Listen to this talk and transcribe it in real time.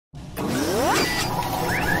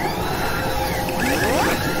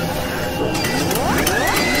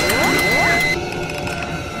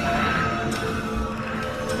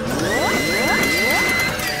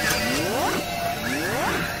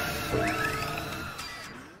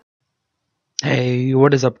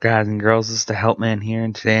What is up, guys and girls? This is the Helpman here,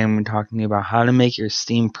 and today I'm talking to you about how to make your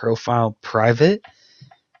Steam profile private.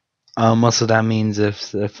 Also, that means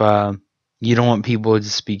if you don't want people to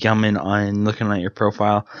just be coming on looking at your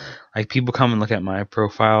profile. Like, people come and look at my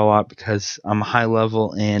profile a lot because I'm high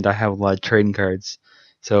level and I have a lot of trading cards.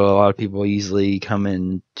 So a lot of people easily come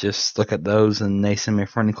and just look at those, and they send me a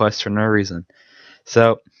friend request for no reason.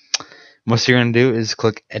 So what you're gonna do is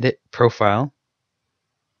click Edit Profile.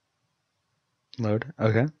 Load.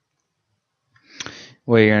 Okay.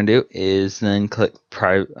 What you're going to do is then click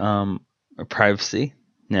privacy.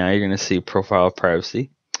 Now you're going to see profile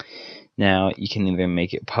privacy. Now you can either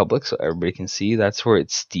make it public so everybody can see. That's where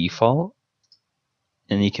it's default.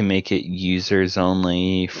 And you can make it users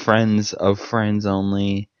only, friends of friends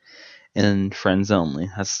only, and friends only.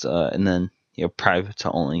 And then private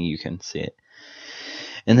to only you can see it.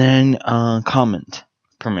 And then comment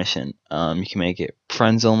permission. You can make it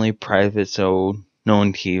friends only, private, so no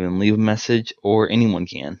one can even leave a message, or anyone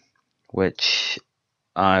can, which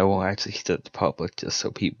I will actually set to public just so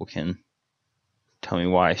people can tell me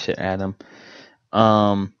why I should add them.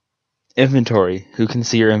 Inventory. Who can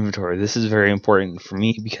see your inventory? This is very important for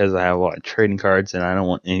me because I have a lot of trading cards and I don't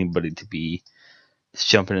want anybody to be just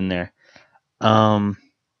jumping in there.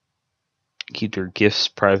 Keep their gifts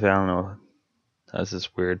private. I don't know. That's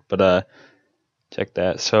just weird, but check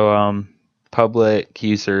that. So public,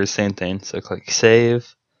 users, same thing. So click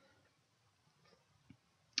save.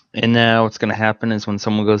 And now what's gonna happen is when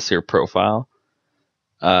someone goes to your profile,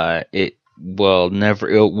 it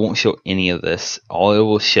won't show any of this. All it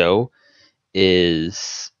will show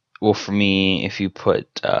is, well, for me, if you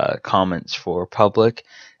put comments for public,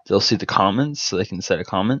 they'll see the comments, so they can set a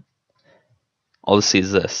comment. All they see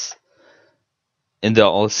is this. And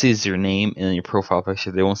all they see is your name and your profile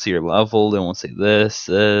picture. They won't see your level, they won't see this,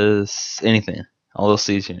 anything. All they'll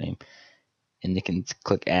see is your name. And they can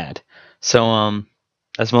click add. So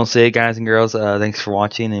that's mostly it, guys and girls. Thanks for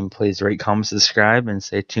watching, and please rate, comment, subscribe, and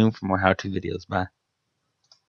stay tuned for more how-to videos. Bye.